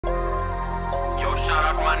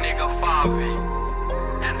out my nigga Favi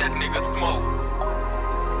and that nigga Smoke,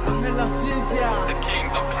 the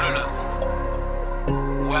kings of drillers.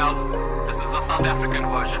 Well, this is a South African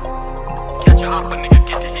version. Catch a up a nigga,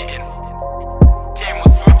 get to hitting. Came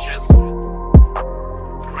with switches.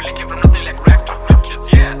 Really came from nothing like rags to riches,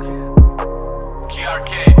 yeah.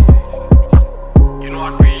 GRK, you know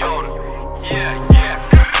what we on, yeah.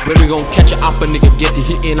 When we gon' catch it up a nigga, get to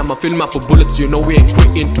hitting. I'ma fill him up with bullets, you know we ain't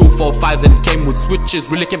quitting. 2 4 5s and came with switches.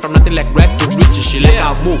 Really came from nothing like rags to riches. She like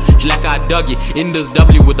I move, she like I Dougie in this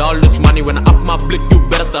W with all this money. When I up my blick, you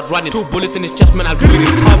better start running. 2 bullets in his chest, man, I'll do it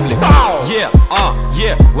in public.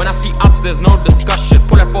 Yeah, when I see ups, there's no discussion.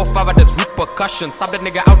 Pull that 4 5 there's repercussions. Sub that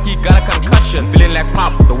nigga out, he got a concussion. Feeling like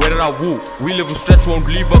pop, the way that I woo. We live in stretch, won't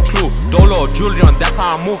leave a clue. Dolo, Julian, that's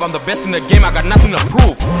how I move. I'm the best in the game, I got nothing to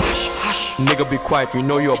prove. Hush, nigga, be quiet, we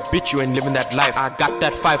know you're a bitch, you ain't living that life. I got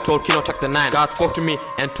that 5, told Kino check the 9. God spoke to me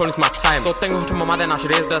and told me it's my time. So thankful to my mother, now she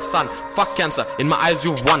raised her son. Fuck cancer, in my eyes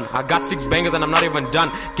you've won. I got 6 bangers and I'm not even done.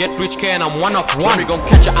 GetRichK and I'm one of one. We gon'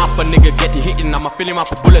 catch a up a nigga, get you hitting. I'ma fill him up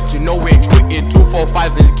with bullets, you know we ain't quitting. 2 4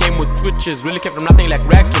 5s and it came with switches. Really came from nothing like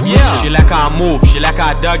rags to riches. She like how I move, she like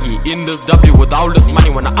how I Dougie in this W with all this money.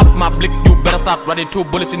 When I up my blick, you better start running. 2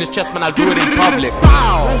 bullets in his chest, man, I'll do it in public.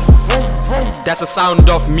 That's the sound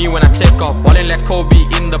of me when I take off. Ballin' like Kobe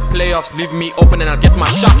in the playoffs. Leave me open and I'll get my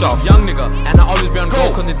shot off. Young nigga, and I'll always be on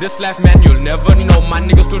go. Cause in this life, man, you'll never know. My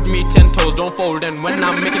niggas stood me 10 toes, don't fold. And when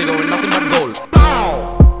I'm making it, go with nothing but gold.